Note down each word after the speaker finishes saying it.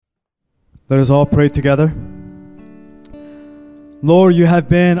Let us all pray together. Lord, you have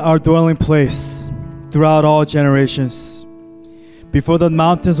been our dwelling place throughout all generations. Before the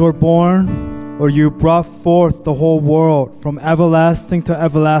mountains were born, or you brought forth the whole world from everlasting to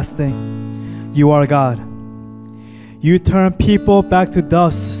everlasting, you are God. You turn people back to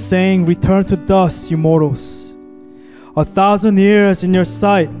dust, saying, return to dust, you mortals. 1,000 years in your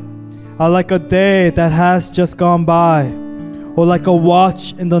sight are like a day that has just gone by, or like a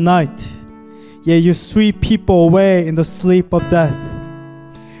watch in the night. Yet you sweep people away in the sleep of death.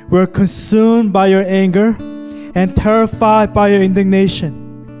 We are consumed by your anger and terrified by your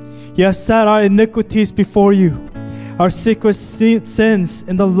indignation. You have set our iniquities before you, our secret sins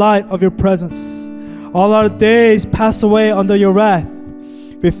in the light of your presence. All our days pass away under your wrath.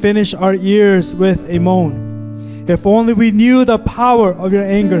 We finish our years with a moan. If only we knew the power of your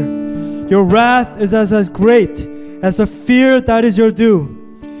anger. Your wrath is as great as the fear that is your due.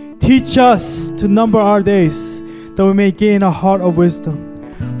 Teach us to number our days, that we may gain a heart of wisdom.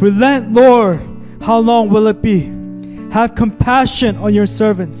 Relent, Lord, how long will it be? Have compassion on your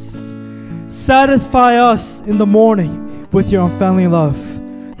servants. Satisfy us in the morning with your unfailing love,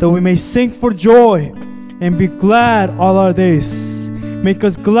 that we may sing for joy and be glad all our days. Make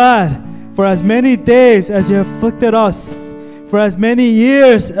us glad for as many days as you have afflicted us, for as many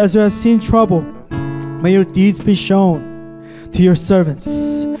years as you have seen trouble. May your deeds be shown to your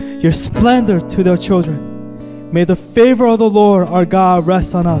servants, your splendor to their children. May the favor of the Lord our God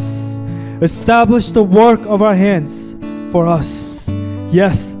rest on us. Establish the work of our hands for us.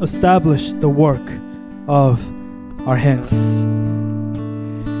 Yes, establish the work of our hands.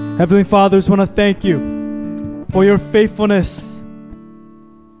 Heavenly Father, I just want to thank you for your faithfulness.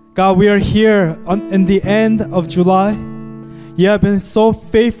 God, we are here in the end of July. You have been so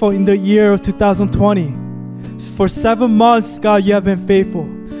faithful in the year of 2020. For 7 months, God, you have been faithful.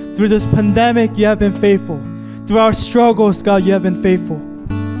 Through this pandemic, you have been faithful. Through our struggles, God, you have been faithful.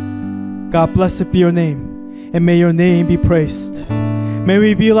 God, blessed be your name, and may your name be praised. May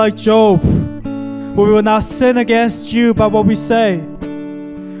we be like Job, where we will not sin against you by what we say.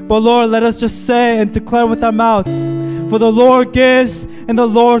 But Lord, let us just say and declare with our mouths, for the Lord gives and the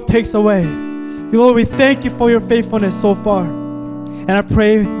Lord takes away. Lord, we thank you for your faithfulness so far. And I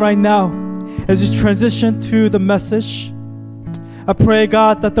pray right now, as we transition to the message, I pray,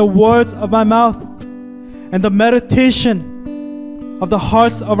 God, that the words of my mouth and the meditation of the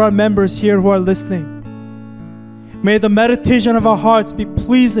hearts of our members here who are listening, may the meditation of our hearts be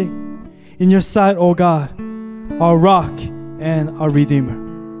pleasing in your sight, O God, our rock and our Redeemer.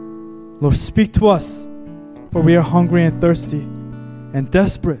 Lord, speak to us, for we are hungry and thirsty and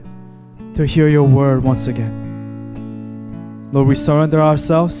desperate to hear your word once again. Lord, we surrender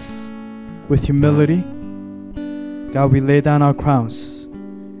ourselves with humility. God, we lay down our crowns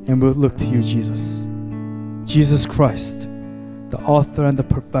and we'll look to you, Jesus. Jesus Christ, the author and the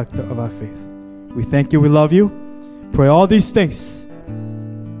perfecter of our faith. We thank you, we love you. Pray all these things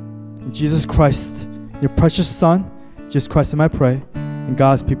in Jesus Christ, your precious Son, Jesus Christ, and I pray, and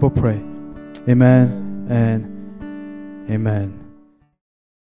God's people pray. Amen and amen.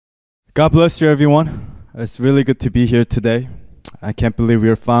 God bless you, everyone. It's really good to be here today. I can't believe we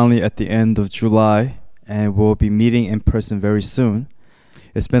are finally at the end of July, and we'll be meeting in person very soon.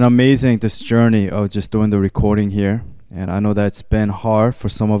 It's been amazing, this journey of just doing the recording here, and I know that it's been hard for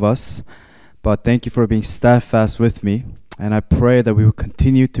some of us, but thank you for being steadfast with me, and I pray that we will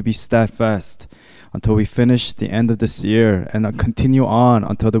continue to be steadfast until we finish the end of this year, and continue on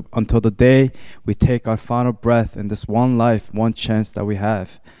until the day we take our final breath in this one life, one chance that we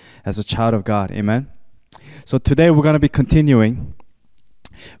have as a child of God. Amen. So today we're going to be continuing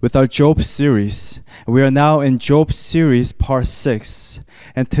with our Job series. We are now in Job series part 6,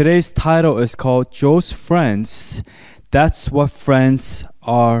 and today's title is called Job's Friends. That's what friends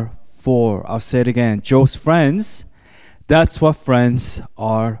are for. I'll say it again. Job's friends. That's what friends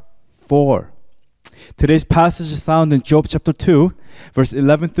are for. Today's passage is found in Job chapter 2, verse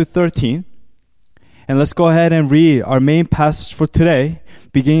 11 through 13. And let's go ahead and read our main passage for today,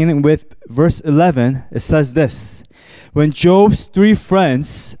 beginning with verse 11. It says this: When Job's 3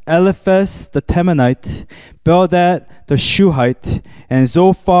 friends, Eliphaz the Temanite, Bildad the Shuhite, and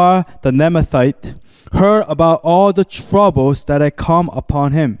Zophar the Naamathite, heard about all the troubles that had come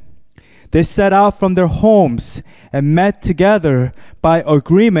upon him, they set out from their homes and met together by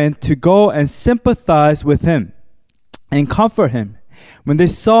agreement to go and sympathize with him and comfort him When they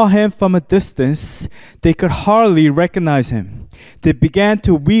saw him from a distance, they could hardly recognize him. They began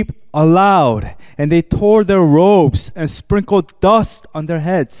to weep aloud, and they tore their robes and sprinkled dust on their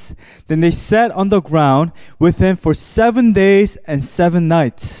heads. Then they sat on the ground with him for 7 days and 7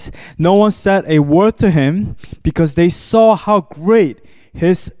 nights. No one said a word to him because they saw how great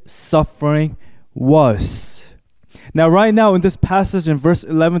his suffering was. Now, right now in this passage in verse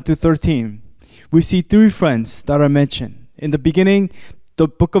 11 to 13, we see 3 friends that are mentioned. In the beginning, the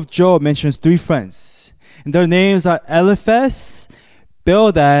book of Job mentions 3 friends. And their names are Eliphaz,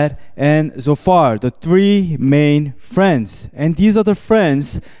 Bildad, and Zophar, the 3 main friends. And these are the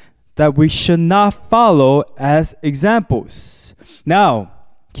friends that we should not follow as examples. Now,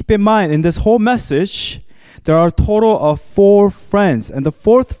 keep in mind, in this whole message, there are a total of 4 friends. And the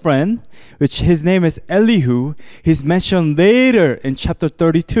 4th friend, which his name is Elihu, he's mentioned later in chapter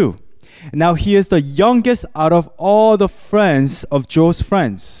 32. Now he is the youngest out of all the friends of Job's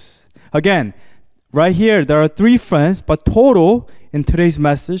friends. Again, right here, there are 3 friends, but total in today's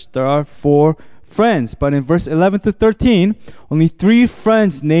message, there are 4 friends. But in verse 11 to 13, only 3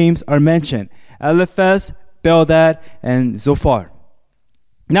 friends' names are mentioned: Eliphaz, Bildad, and Zophar.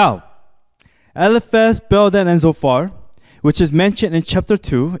 Now, Eliphaz, Bildad, and Zophar, which is mentioned in chapter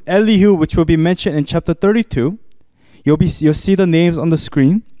 2, Elihu, which will be mentioned in chapter 32, you'll see the names on the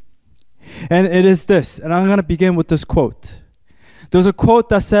screen. And it is this, and I'm going to begin with this quote. There's a quote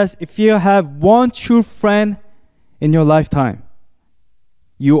that says, if you have one true friend in your lifetime,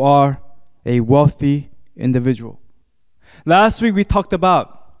 you are a wealthy individual. Last week we talked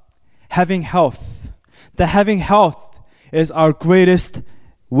about having health. That having health is our greatest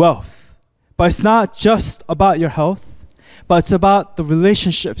wealth. But it's not just about your health, but it's about the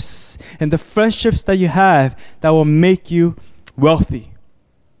relationships and the friendships that you have that will make you wealthy,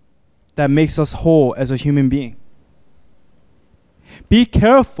 that makes us whole as a human being. Be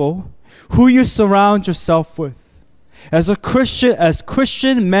careful who you surround yourself with. As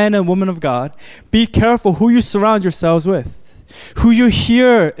Christian men and women of God, be careful who you surround yourselves with, who you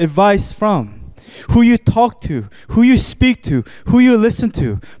hear advice from, who you talk to, who you speak to, who you listen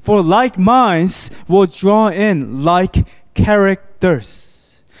to. For like minds will draw in like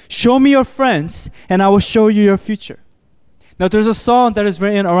characters. Show me your friends, and I will show you your future. Now, there's a song that is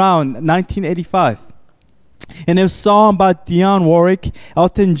written around 1985. And it was sung by Dionne Warwick,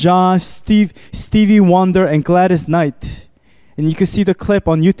 Elton John, Stevie Wonder, and Gladys Knight. And you can see the clip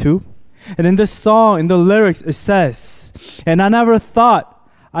on YouTube. And in this song, in the lyrics, it says, "And I never thought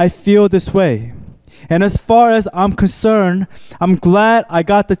I'd feel this way. And as far as I'm concerned, I'm glad I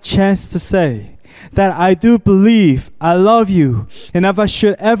got the chance to say that I do believe I love you. And if I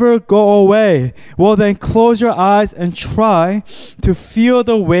should ever go away, well then close your eyes and try to feel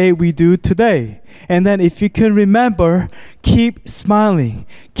the way we do today. And then if you can remember, keep smiling,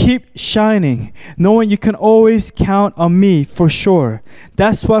 keep shining, knowing you can always count on me for sure.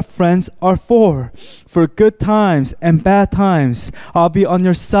 That's what friends are for. For good times and bad times, I'll be on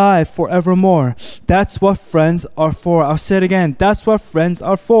your side forevermore. That's what friends are for." I'll say it again. That's what friends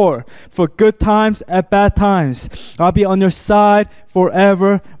are for. For good times and bad times, I'll be on your side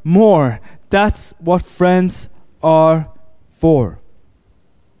forevermore. That's what friends are for.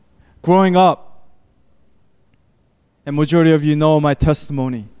 Growing up, and majority of you know my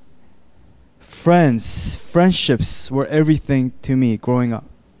testimony, friendships were everything to me growing up.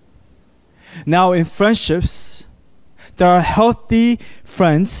 Now in friendships, there are healthy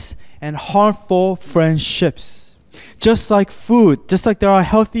friends and harmful friendships. Just like food, just like there are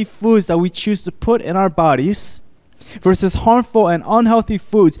healthy foods that we choose to put in our bodies versus harmful and unhealthy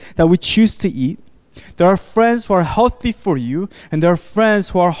foods that we choose to eat, there are friends who are healthy for you, and there are friends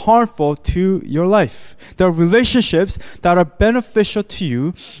who are harmful to your life. There are relationships that are beneficial to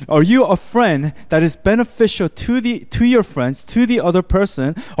you. Are you a friend that is beneficial to your friends, to the other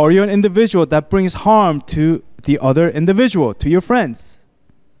person, or are you an individual that brings harm to the other individual, to your friends?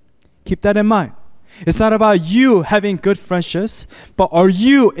 Keep that in mind. It's not about you having good friendships, but are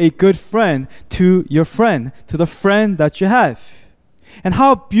you a good friend to your friend, to the friend that you have? And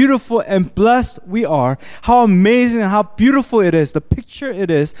how beautiful and blessed we are, how amazing and how beautiful it is, the picture it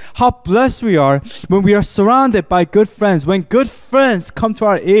is, how blessed we are when we are surrounded by good friends, when good friends come to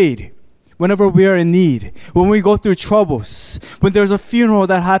our aid whenever we are in need, when we go through troubles, when there's a funeral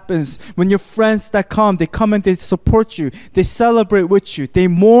that happens, when your friends that come, they come and they support you, they celebrate with you, they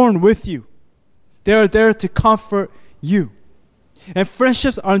mourn with you. They are there to comfort you. And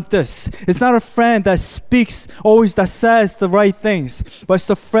friendships aren't this. It's not a friend that speaks always, that says the right things, but it's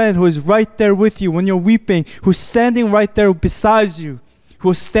the friend who is right there with you when you're weeping, who's standing right there beside you, who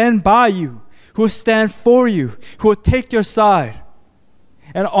will stand by you, who will stand for you, who will take your side.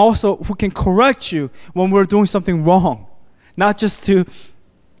 and also who can correct you when we're doing something wrong. Not just to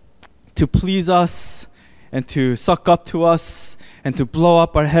please us and to suck up to us and to blow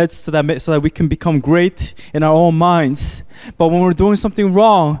up our heads so that we can become great in our own minds. But when we're doing something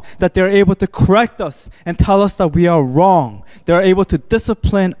wrong, that they're able to correct us and tell us that we are wrong. They're able to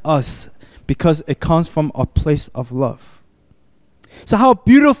discipline us because it comes from a place of love. So how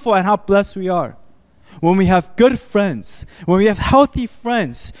beautiful and how blessed we are when we have good friends, when we have healthy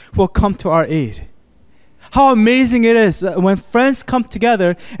friends who will come to our aid. How amazing it is that when friends come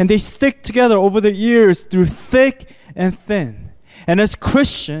together and they stick together over the years through thick and thin. And as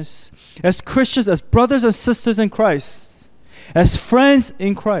Christians, as brothers and sisters in Christ, as friends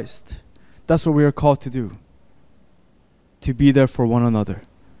in Christ, that's what we are called to do. To be there for one another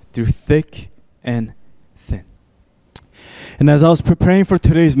through thick and thin. And as I was preparing for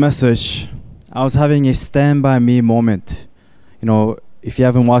today's message, I was having a Stand By Me moment. You know, if you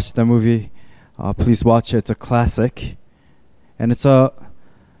haven't watched the movie, please watch it. It's a classic. And it's a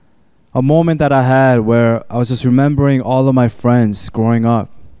moment that I had where I was just remembering all of my friends growing up.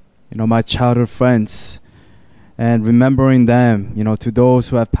 You know, my childhood friends. And remembering them, you know, to those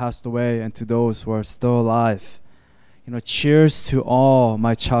who have passed away and to those who are still alive. You know, cheers to all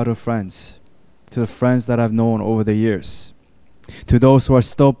my childhood friends. To the friends that I've known over the years. To those who are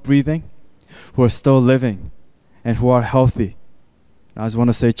still breathing, who are still living, and who are healthy. I just want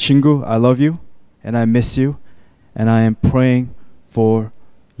to say, 친구, I love you, and I miss you, and I am praying for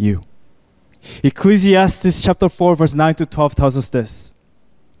you. Ecclesiastes chapter 4, verse 9 to 12 tells us this.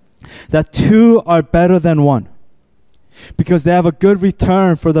 That two are better than one, because they have a good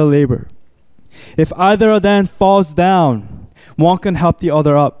return for their labor. If either of them falls down, one can help the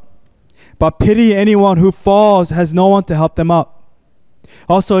other up. But pity anyone who falls has no one to help them up.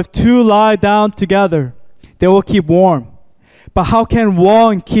 Also, if two lie down together, they will keep warm. But how can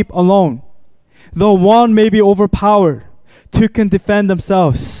one keep alone? Though one may be overpowered, two can defend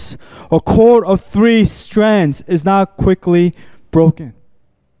themselves. A cord of 3 strands is not quickly broken.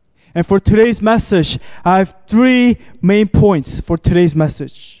 And for today's message, I have 3 main points for today's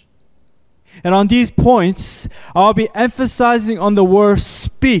message. And on these points, I'll be emphasizing on the word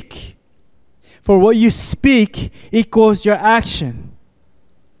speak. For what you speak equals your action.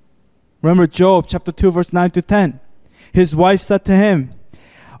 Remember Job chapter 2 verse 9 to 10. His wife said to him,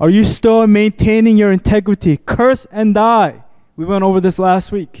 "Are you still maintaining your integrity? Curse and die." We went over this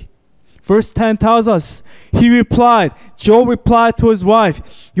last week. Verse 10 tells us, Job replied to his wife,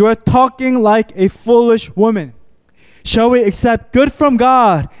 "You are talking like a foolish woman. Shall we accept good from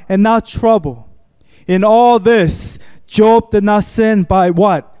God and not trouble?" In all this, Job did not sin by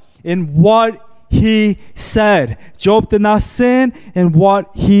what? In what he said. Job did not sin in what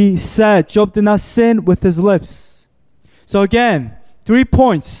he said. Job did not sin with his lips. So again, 3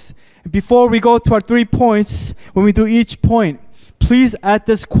 points. Before we go to our 3 points, when we do each point, please add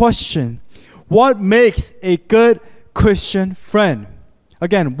this question. What makes a good Christian friend?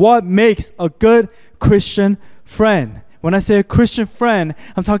 Again, what makes a good Christian friend? When I say a Christian friend,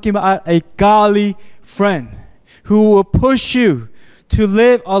 I'm talking about a godly friend who will push you to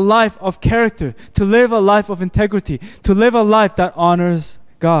live a life of character, to live a life of integrity, to live a life that honors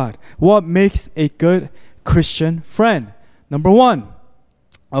God. What makes a good Christian friend? Number 1,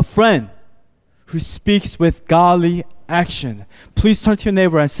 a friend who speaks with godly action. Please turn to your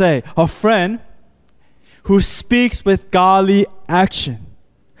neighbor and say, a friend who speaks with godly action.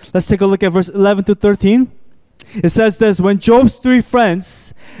 Let's take a look at verse 11 to 13. It says this, when Job's 3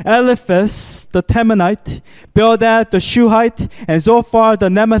 friends, Eliphaz the Temanite, Bildad the Shuhite, and Zophar the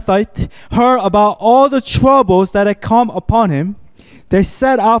Nemathite, heard about all the troubles that had come upon him, they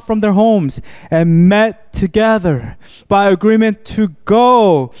set out from their homes and met together by agreement to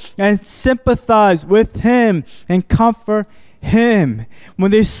go and sympathize with him and comfort him.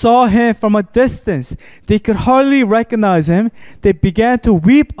 When they saw him from a distance, they could hardly recognize him. They began to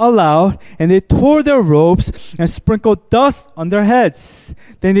weep aloud, and they tore their robes and sprinkled dust on their heads.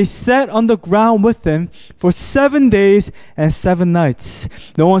 Then they sat on the ground with him for 7 days and 7 nights.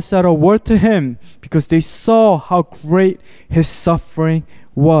 No one said a word to him because they saw how great his suffering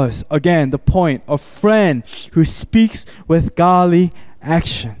was. Again, the point, a friend who speaks with godly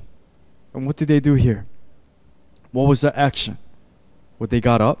action. And what did they do here? What was their action? Well, they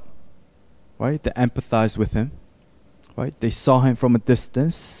got up, right? They empathized with him, right? They saw him from a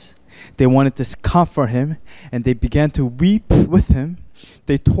distance. They wanted to comfort him, and they began to weep with him.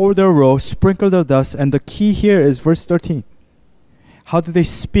 They tore their robes, sprinkled their dust, and the key here is verse 13. How did they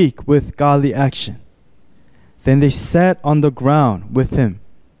speak with godly action? Then they sat on the ground with him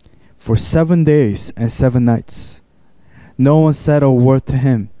for 7 days and 7 nights. no one said a word to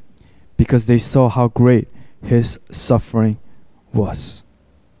him because they saw how great his suffering was.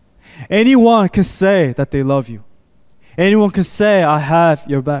 Anyone can say that they love you. Anyone can say, I have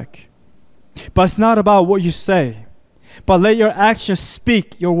your back. But it's not about what you say, but let your actions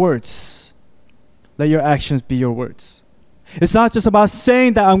speak your words. Let your actions be your words. It's not just about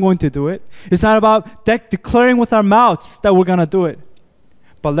saying that I'm going to do it. It's not about declaring with our mouths that we're going to do it.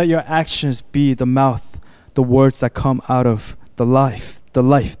 But let your actions be the mouth, the words that come out of the life,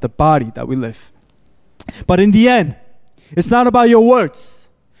 the body that we live. But in the end, it's not about your words.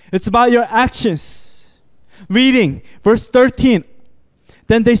 It's about your actions. Reading verse 13.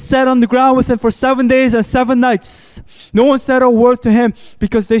 Then they sat on the ground with him for 7 days and 7 nights. No one said a word to him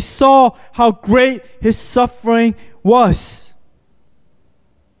because they saw how great his suffering was.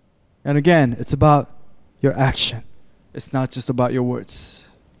 And again, it's about your action. It's not just about your words.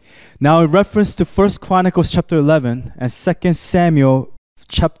 Now in reference to 1 Chronicles chapter 11 and 2 Samuel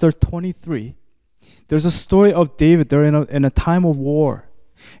chapter 23, there's a story of David. They're in a time of war.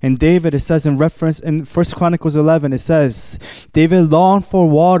 And David, it says in reference in 1 Chronicles 11, it says, David longed for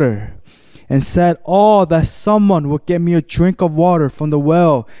water and said, oh, that someone would get me a drink of water from the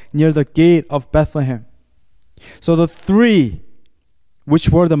well near the gate of Bethlehem. So the three, which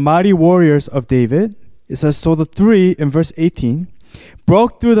were the mighty warriors of David, it says, so the three in verse 18,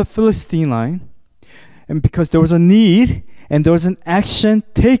 broke through the Philistine line, and because there was a need and there was an action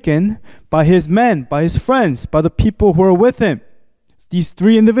taken by his men, by his friends, by the people who were with him. These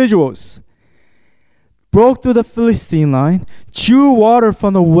three individuals broke through the Philistine line, drew water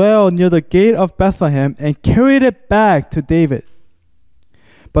from the well near the gate of Bethlehem, and carried it back to David.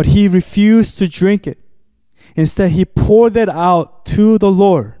 But he refused to drink it. Instead, he poured it out to the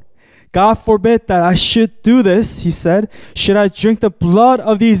Lord. God forbid that I should do this, he said. Should I drink the blood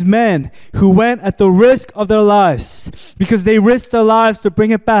of these men who went at the risk of their lives? Because they risked their lives to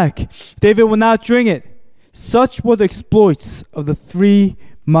bring it back. David would not drink it. Such were the exploits of the three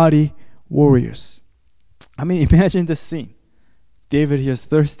mighty warriors. I mean, imagine this scene. David, he is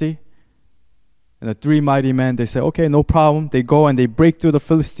thirsty. And the three mighty men, they say, okay, no problem. They go and they break through the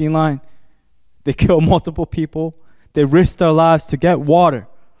Philistine line. They kill multiple people. They risk their lives to get water,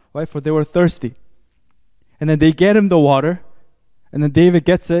 right? For they were thirsty. And then they get him the water. And then David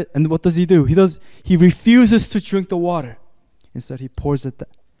gets it. And what does he do? He refuses to drink the water. Instead, he pours it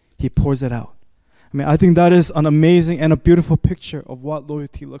out. I mean, I think that is an amazing and a beautiful picture of what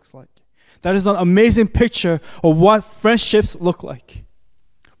loyalty looks like. That is an amazing picture of what friendships look like.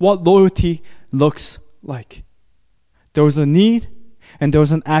 What loyalty looks like. There was a need and there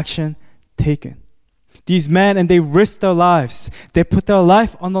was an action taken. These men, and they risked their lives. They put their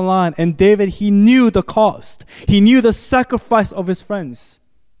life on the line. And David, he knew the cost. He knew the sacrifice of his friends.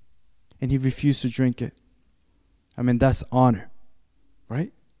 And he refused to drink it. I mean, that's honor,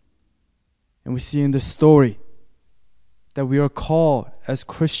 right? And we see in this story that we are called as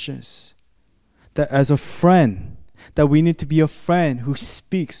Christians, that as a friend, that we need to be a friend who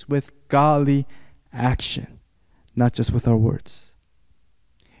speaks with godly action, not just with our words.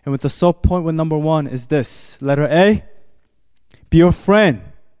 And with the sub point with number 1 is this. Letter A, be a friend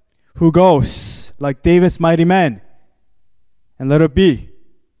who goes like David's mighty men. And letter B,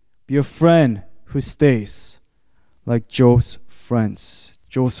 be a friend who stays like Job's friends.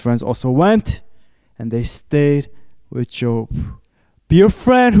 Job's friends also went, and they stayed with Job. Be a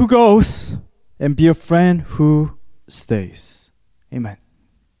friend who goes, and be a friend who stays. Amen.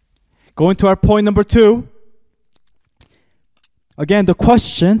 Going to our point number 2. Again, the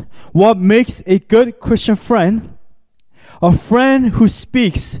question, what makes a good Christian friend? A friend who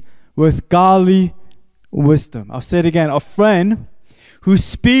speaks with godly wisdom. I'll say it again. A friend who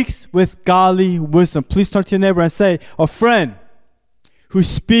speaks with godly wisdom. Please turn to your neighbor and say, a friend who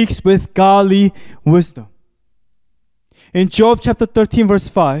speaks with godly wisdom. In Job chapter 13 verse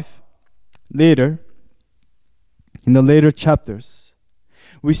 5, in the later chapters,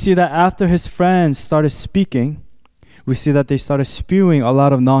 we see that after his friends started speaking, we see that they started spewing a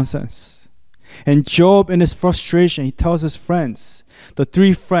lot of nonsense. And Job, in his frustration, he tells his friends, the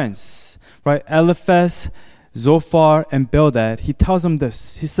three friends, right, Eliphaz, Zophar, and Bildad, he tells them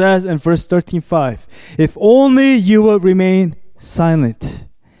this. He says in verse 13:5, if only you will remain silent,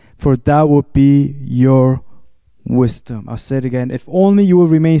 for that would be your wisdom. I'll say it again. If only you will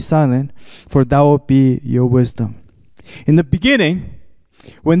remain silent, for that would be your wisdom. In the beginning,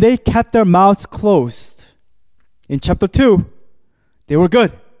 when they kept their mouths closed, in chapter 2, they were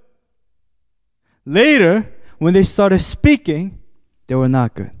good. Later, when they started speaking, they were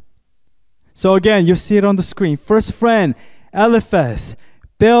not good. So again, you see it on the screen. First friend, Eliphaz,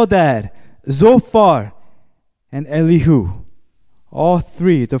 Bildad, Zophar, and Elihu. All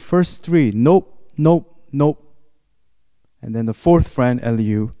three, the first three, nope, nope, nope. And then the fourth friend,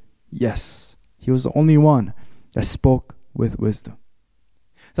 Elihu, yes. He was the only one that spoke with wisdom.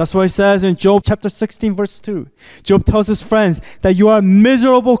 That's why it says in Job chapter 16, verse 2, Job tells his friends that you are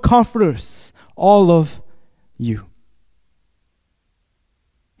miserable comforters, all of you.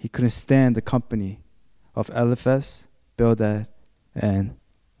 He couldn't stand the company of Eliphaz, Bildad, and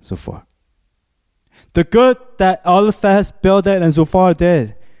Zophar. The good that Eliphaz, Bildad, and Zophar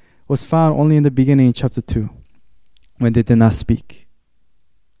did was found only in the beginning in chapter 2, when they did not speak.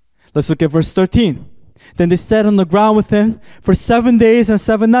 Let's look at verse 13. Then they sat on the ground with him for 7 days and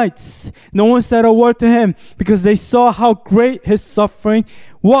 7 nights. No one said a word to him because they saw how great his suffering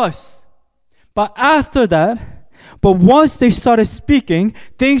was. But once they started speaking,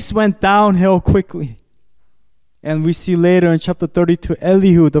 things went downhill quickly. And we see later in chapter 32,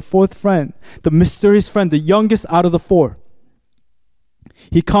 Elihu, the fourth friend, the mysterious friend, the youngest out of the four.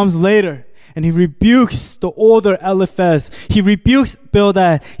 He comes later and he rebukes the older Eliphaz. He rebukes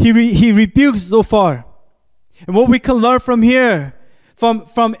Bildad. He rebukes Zophar. And what we can learn from here,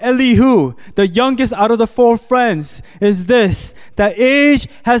 from Elihu, the youngest out of the four friends, is this: that age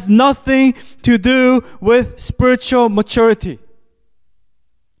has nothing to do with spiritual maturity.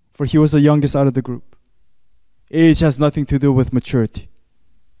 For he was the youngest out of the group. Age has nothing to do with maturity.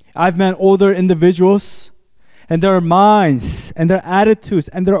 I've met older individuals, and their minds and their attitudes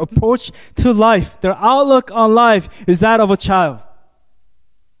and their approach to life, their outlook on life is that of a child.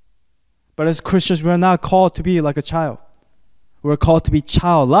 But as Christians, we are not called to be like a child. We're called to be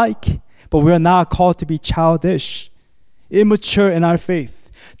childlike, but we are not called to be childish, immature in our faith,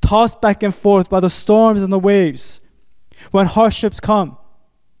 tossed back and forth by the storms and the waves. When hardships come,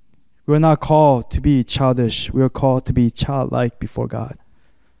 we are not called to be childish. We are called to be childlike before God.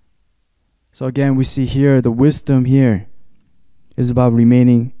 So again, we see here the wisdom here is about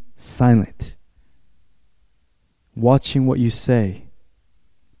remaining silent, watching what you say,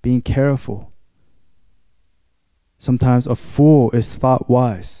 being careful. Sometimes a fool is thought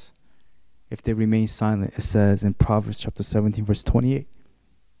wise if they remain silent, it says in Proverbs chapter 17, verse 28.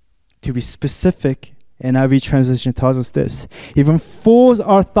 To be specific, NIV translation tells us this: even fools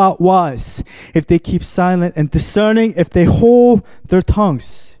are thought wise if they keep silent, and discerning if they hold their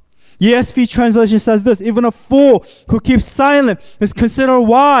tongues. ESV translation says this: even a fool who keeps silent is considered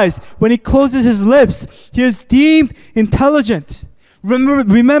wise. When he closes his lips, he is deemed intelligent.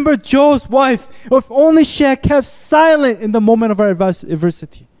 Remember Job's wife. If only she had kept silent in the moment of her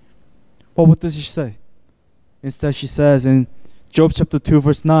adversity. Well, what does she say? Instead, she says in Job chapter 2,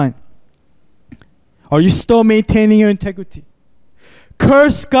 verse 9, are you still maintaining your integrity?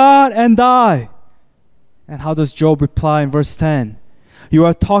 Curse God and die. And how does Job reply in verse 10? You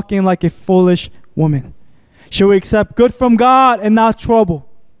are talking like a foolish woman. Shall we accept good from God and not trouble?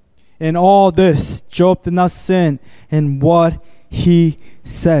 In all this, Job did not sin in what he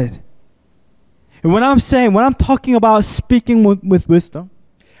said. And when I'm talking about speaking with wisdom,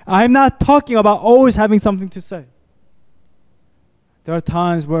 I'm not talking about always having something to say. There are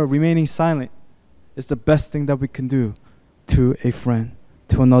times where remaining silent is the best thing that we can do to a friend,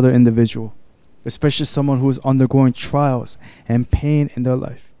 to another individual, especially someone who is undergoing trials and pain in their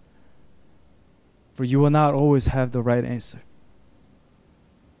life. For you will not always have the right answer.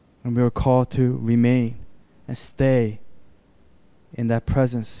 And we are called to remain and stay in that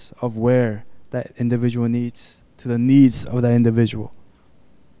presence of where that individual needs, to the needs of that individual.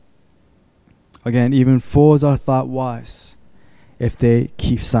 Again, even fools are thought wise if they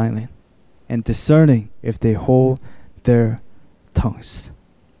keep silent, and discerning if they hold their tongues.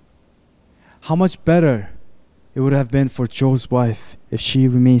 How much better it would have been for Job's wife if she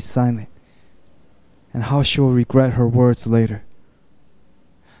remained silent, and how she will regret her words later.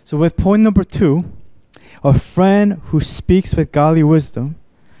 So with point number 2, a friend who speaks with godly wisdom,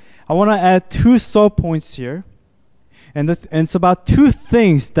 I want to add 2 sub-points here. And it's about 2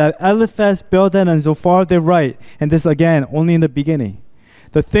 things that Eliphaz, Bildad, and Zophar did right. And this again, only in the beginning.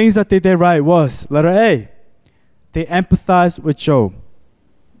 The things that they did right was, letter A, they empathized with Job.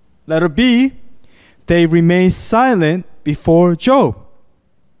 Letter B, they remained silent before Job.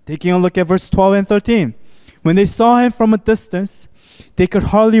 Taking a look at verse 12 and 13. When they saw him from a distance, they could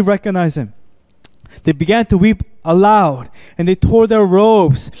hardly recognize him. They began to weep aloud, and they tore their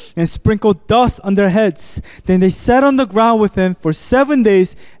robes and sprinkled dust on their heads. Then they sat on the ground with him for 7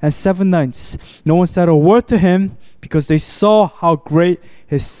 days and 7 nights. No one said a word to him because they saw how great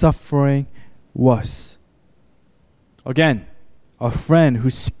his suffering was. Again, a friend who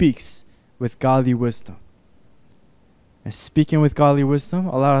speaks with godly wisdom. And speaking with godly wisdom,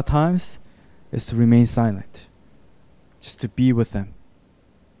 a lot of times, is to remain silent. just to be with them.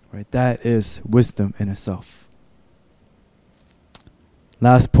 Right? That is wisdom in itself.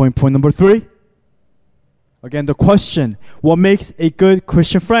 Last point, point number 3. Again, the question, what makes a good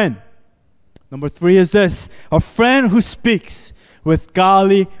Christian friend? Number 3 is this: a friend who speaks with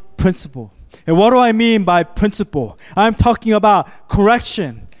godly principle. And what do I mean by principle? I'm talking about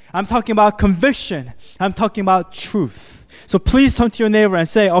correction. I'm talking about conviction. I'm talking about truth. So please turn to your neighbor and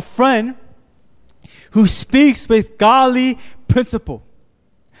say, a friend who speaks with godly principle.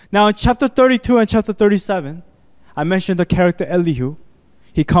 Now in chapter 32 and chapter 37, I mentioned the character Elihu.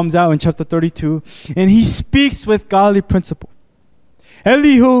 He comes out in chapter 32 and he speaks with godly principle.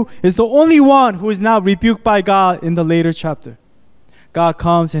 Elihu is the only one who is now rebuked by God in the later chapter. God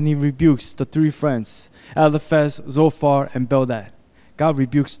comes and he rebukes the 3 friends, Eliphaz, Zophar, and Bildad. God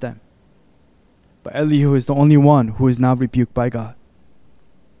rebukes them. But Elihu is the only one who is now rebuked by God,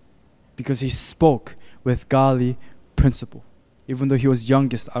 because he spoke with godly principle, even though he was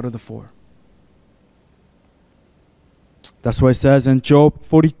youngest out of the 4. That's what it says in Job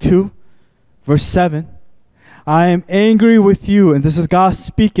 42, verse 7. I am angry with you, and this is God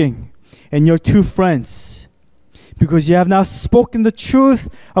speaking, and your 2 friends, because you have not spoken the truth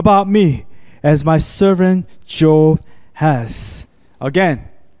about me, as my servant Job has. Again,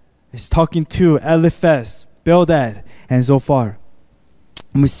 he's talking to Eliphaz, Bildad, and Zophar.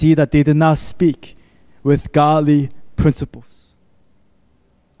 And we see that they did not speak with godly principles.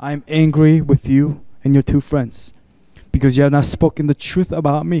 I am angry with you and your 2 friends, because you have not spoken the truth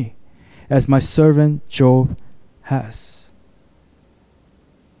about me, as my servant Job has.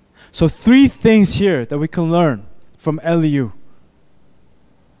 So 3 things here that we can learn from Elihu,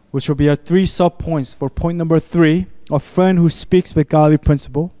 which will be our 3 sub-points for point number 3, a friend who speaks with godly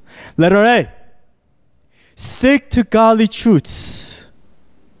principle. Letter A, stick to godly truths,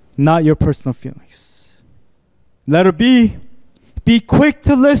 not your personal feelings. Letter B, be quick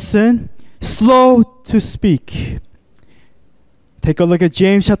to listen, slow to speak. Take a look at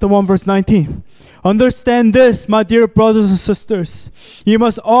James chapter 1 verse 19. Understand this, my dear brothers and sisters. You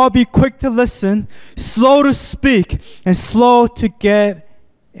must all be quick to listen, slow to speak, and slow to get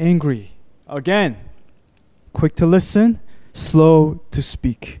angry. Again, quick to listen, slow to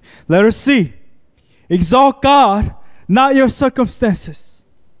speak. Letter C, exalt God, not your circumstances.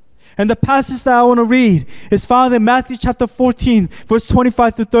 And the passage that I want to read is found in Matthew chapter 14, verse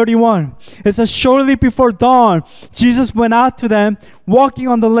 25 to 31. It says, shortly before dawn, Jesus went out to them walking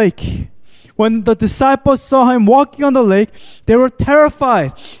on the lake. When the disciples saw him walking on the lake, they were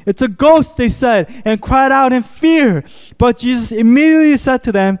terrified. It's a ghost, they said, and cried out in fear. But Jesus immediately said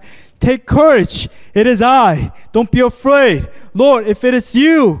to them, take courage, it is I. Don't be afraid. Lord, if it is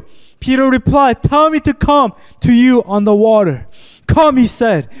you. Peter replied, tell me to come to you on the water. Come, he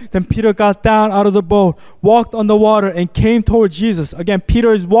said. Then Peter got down out of the boat, walked on the water, and came toward Jesus. Again,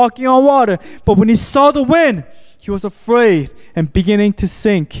 Peter is walking on water, but when he saw the wind, he was afraid and beginning to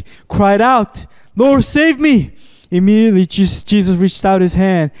sink, cried out, Lord, save me. Immediately, Jesus reached out his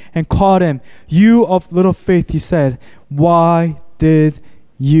hand and caught him. You of little faith, he said, why did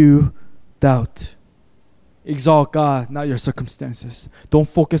you doubt? Exalt God, not your circumstances. Don't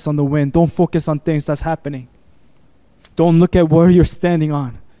focus on the wind. Don't focus on things that's happening. Don't look at where you're standing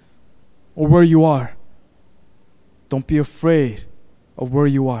on or where you are. Don't be afraid of where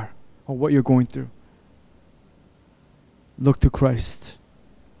you are or what you're going through. Look to Christ.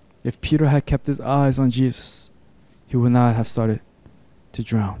 If Peter had kept his eyes on Jesus, he would not have started to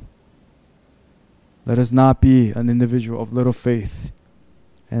drown. Let us not be an individual of little faith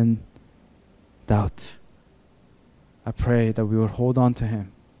and doubt. I pray that we would hold on to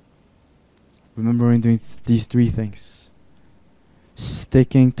him, remembering doing these 3 things.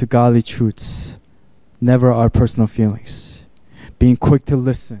 Sticking to godly truths, never our personal feelings. Being quick to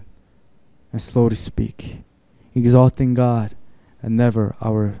listen and slow to speak. Exalting God and never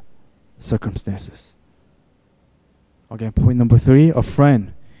our circumstances. Again, point number 3, a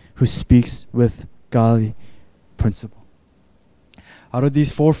friend who speaks with godly principle. Out of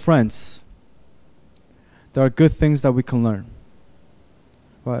these 4 friends, there are good things that we can learn.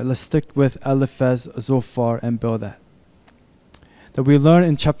 All right, let's stick with Eliphaz, Zophar, and Bildad. That we learn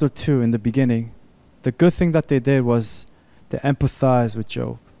in chapter 2 in the beginning, the good thing that they did was they empathized with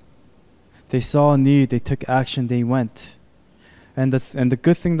Job. They saw a need, they took action, they went. And the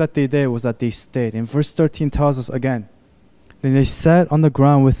good thing that they did was that they stayed. In verse 13 tells us again, then they sat on the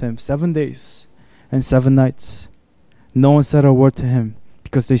ground with him 7 days and 7 nights. No one said a word to him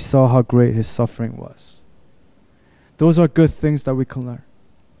because they saw how great his suffering was. Those are good things that we can learn.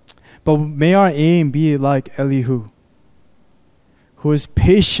 But may our aim be like Elihu, who is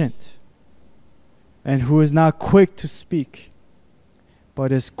patient and who is not quick to speak,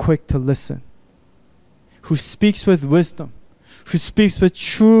 but is quick to listen, who speaks with wisdom, who speaks with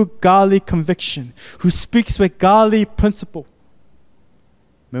true godly conviction, who speaks with godly principle.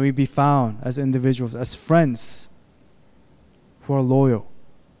 May we be found as individuals, as friends who are loyal,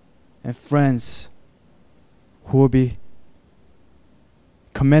 and friends who will be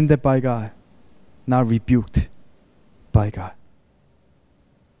commended by God, not rebuked by God.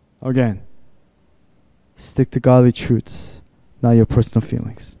 Again, stick to godly truths, not your personal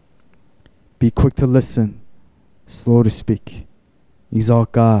feelings. Be quick to listen, slow to speak.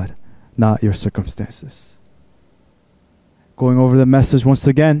 Exalt God, not your circumstances. Going over the message once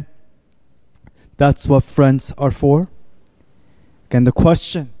again, that's what friends are for. Again, the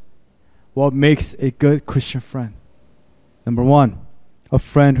question, what makes a good Christian friend? Number one, a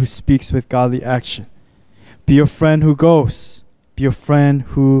friend who speaks with godly action. Be a friend who goes. Be a friend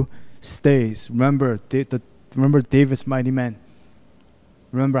who stays. Remember David's mighty men.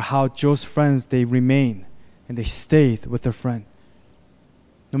 Remember how Joe's friends, they remained and they stayed with their friend.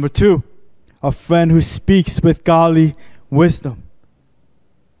 Number two, a friend who speaks with godly wisdom.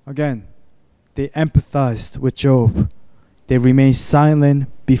 Again, they empathized with Job. They remained silent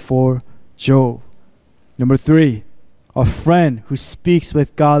before Job. Number three, a friend who speaks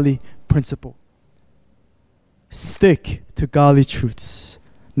with godly principle. Stick to godly truths,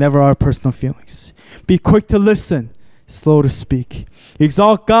 never our personal feelings. Be quick to listen, slow to speak.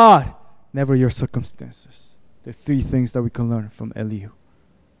 Exalt God, never your circumstances. The three things that we can learn from Elihu.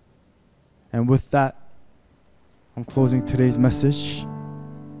 And with that, I'm closing today's message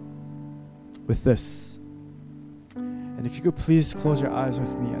with this. And if you could please close your eyes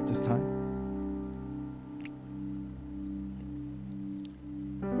with me at this time.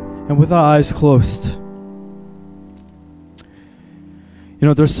 And with our eyes closed,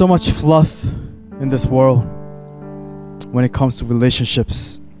 there's so much fluff in this world when it comes to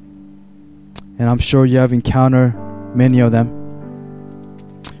relationships. And I'm sure you have encountered many of them.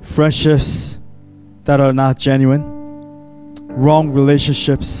 Friendships that are not genuine, wrong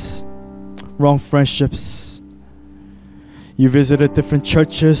relationships, wrong friendships. You visited different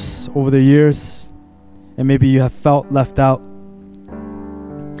churches over the years, and maybe you have felt left out,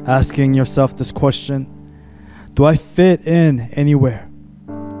 asking yourself this question: do I fit in anywhere?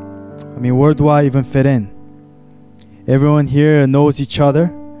 Where do I even fit in? Everyone here knows each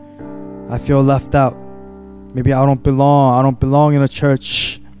other. I feel left out. Maybe I don't belong in a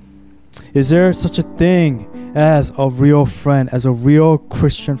church. Is there such a thing as a real friend, as a real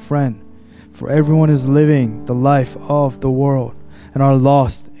Christian friend? For everyone is living the life of the world and are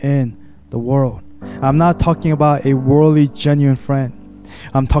lost in the world. I'm not talking about a worldly genuine friend.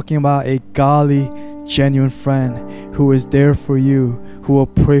 I'm talking about a godly genuine friend who is there for you, who will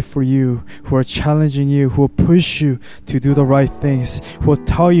pray for you, who are challenging you, who will push you to do the right things, who will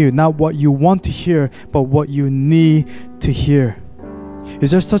tell you not what you want to hear, but what you need to hear.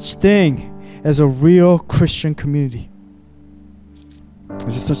 Is there such thing as a real Christian community?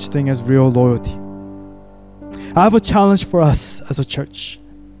 Is there such thing as real loyalty? I have a challenge for us as a church.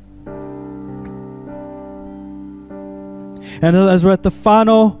 And as we're at the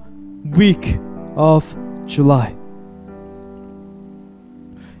final week of July,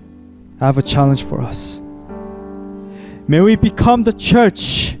 I have a challenge for us. May we become the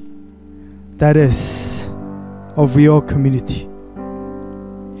church that is a real community.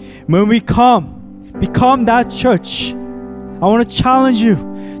 When we become that church, I want to challenge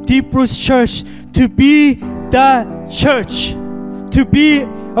you, Deep Roots Church, to be that church. To be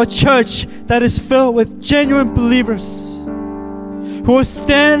a church that is filled with genuine believers who will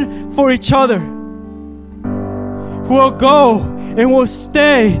stand for each other, who will go and will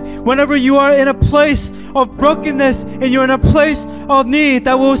stay whenever you are in a place of brokenness and you're in a place of need,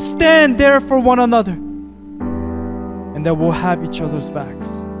 that will stand there for one another and that will have each other's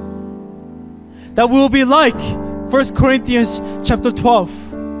backs. That we will be like 1 Corinthians chapter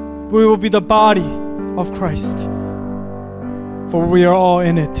 12, we will be the body of Christ, for we are all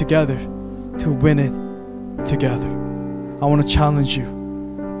in it together to win it together. I want to challenge you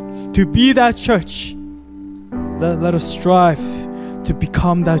to be that church. Let us strive to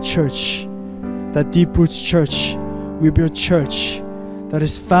become that church, that Deep Roots Church. We'll be a church that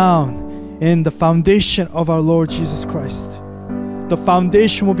is found in the foundation of our Lord Jesus Christ. The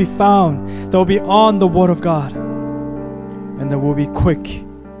foundation will be found, that will be on the Word of God, and that we'll be quick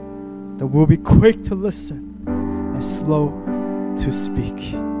to listen and slow to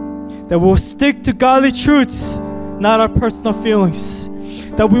speak. That we'll stick to godly truths, not our personal feelings.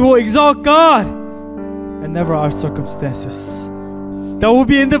 That we will exalt God and never our circumstances. That we'll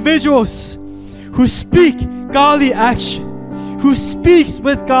be individuals who speak godly action, who speaks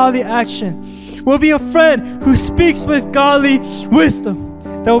with godly action. We'll be a friend who speaks with godly wisdom.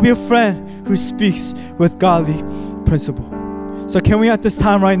 That will be a friend who speaks with godly principle. So can we at this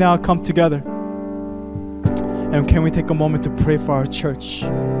time right now come together? And can we take a moment to pray for our church?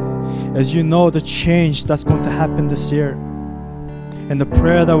 As you know, the change that's going to happen this year, and the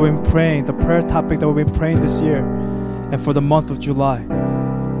prayer that we've been praying, the prayer topic that we've been praying this year, and for the month of July,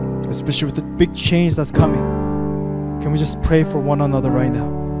 especially with the big change that's coming, can we just pray for one another right now?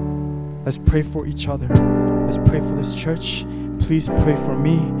 Let's pray for each other. Let's pray for this church. Please pray for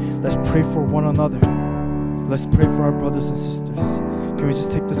me. Let's pray for one another. Let's pray for our brothers and sisters. Can we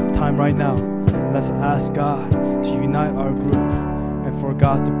just take this time right now? Let's ask God to unite our group and for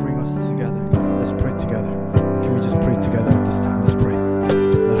God to bring us together. Let's pray together. Can we just pray together at this time? Let's pray.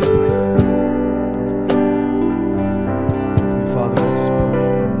 Let us pray. Heavenly Father, we just pray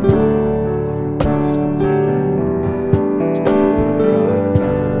that you bring this group together. We pray, God,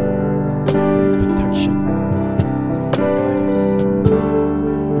 for your protection and for your guidance.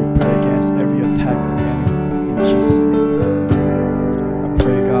 We pray against every attack of the enemy in Jesus' name. I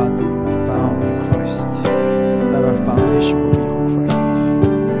pray, God, that we will be found in Christ, that our foundation will be on Christ,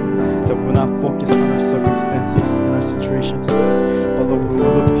 that we will not focus on our circumstances and our situations, but Lord, we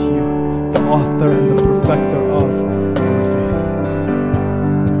will look to you, the author and the perfecter of our faith.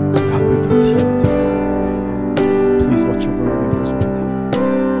 So God, we look to you at this time. Please watch over our members right now,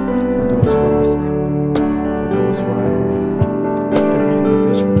 for those who are listening, for those who are at home, every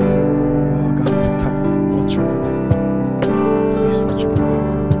individual. Oh God, protect them, watch over them. Please watch over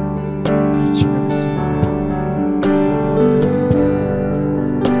our group, each and every single one. We love them.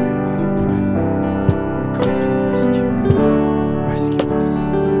 God, I pray you come to rescue us,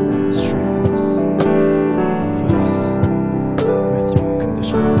 strengthen us, fill us with your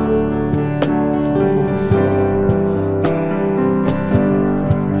unconditional love, for the overflow of love, for the overflow of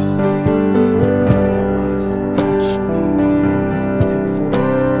grace. God, our lives, our action, take forth,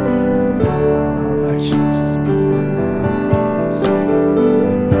 allow our actions to speak louder than our words.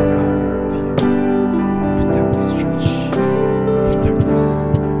 Oh God, we look to you. Protect this church, protect us,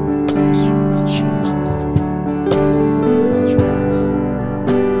 especially with the change that's coming. Watch over us.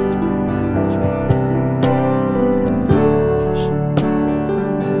 Watch over us. Location. Everything that's Praise you.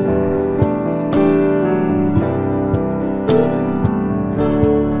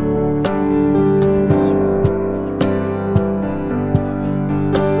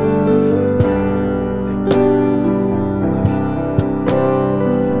 Thank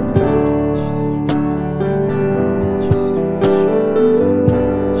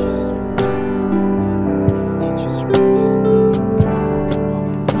you. Jesus, we love you. Jesus, we love you. Teach us your ways. We can walk in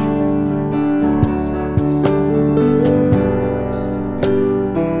the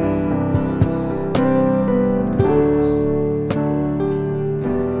truth. Help us. Help us.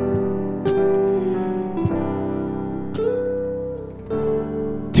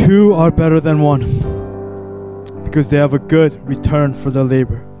 Two are better than one, because they have a good return for their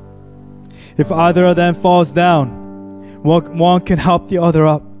labor. If either of them falls down, one can help the other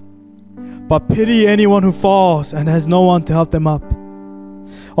up. But pity anyone who falls and has no one to help them up.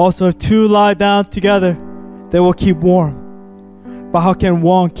 Also, if two lie down together, they will keep warm. But how can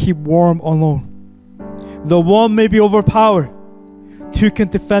one keep warm alone? Though one may be overpowered, two can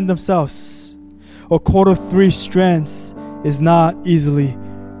defend themselves. A cord of 3 strands is not easily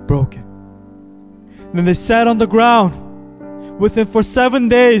broken. Then they sat on the ground with him for 7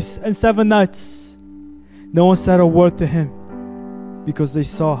 days and 7 nights. No one said a word to him, because they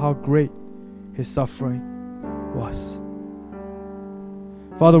saw how great his suffering was.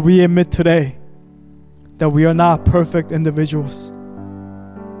 Father, we admit today that we are not perfect individuals.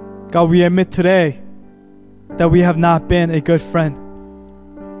 God, we admit today that we have not been a good friend.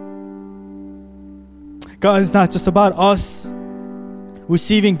 God, it's not just about us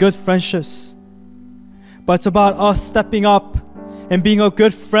receiving good friendships, but it's about us stepping up and being a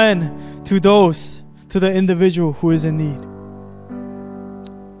good friend to the individual who is in need.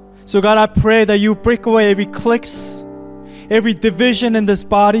 So God, I pray that you break away every cliques, every division in this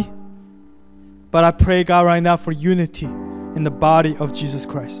body. But I pray, God, right now for unity in the body of Jesus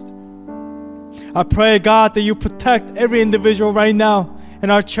Christ. I pray, God, that you protect every individual right now in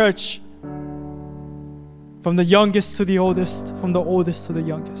our church, from the youngest to the oldest, from the oldest to the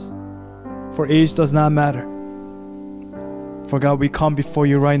youngest. For age does not matter. For God, we come before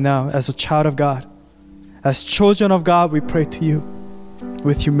you right now as a child of God. As children of God, we pray to you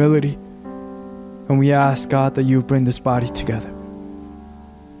with humility. And we ask, God, that you bring this body together.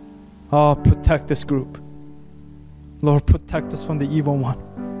 Oh, protect this group. Lord, protect us from the evil one.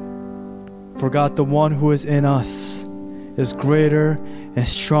 For God, the one who is in us is greater and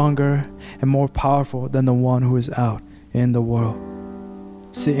stronger and more powerful than the one who is out in the world.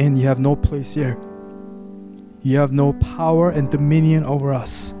 Satan, you have no place here. You have no power and dominion over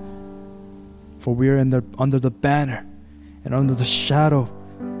us. For we are under the banner and under the shadow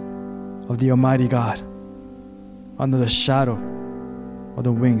of the Almighty God, under the shadow of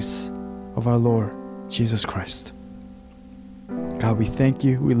the wings of our Lord Jesus Christ. God, we thank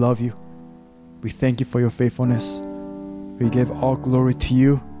you. We love you. We thank you for your faithfulness. We give all glory to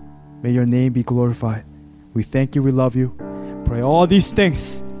you. May your name be glorified. We thank you. We love you. Pray all these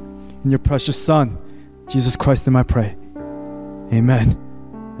things in your precious Son, Jesus Christ, name I pray. Amen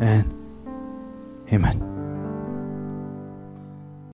and amen.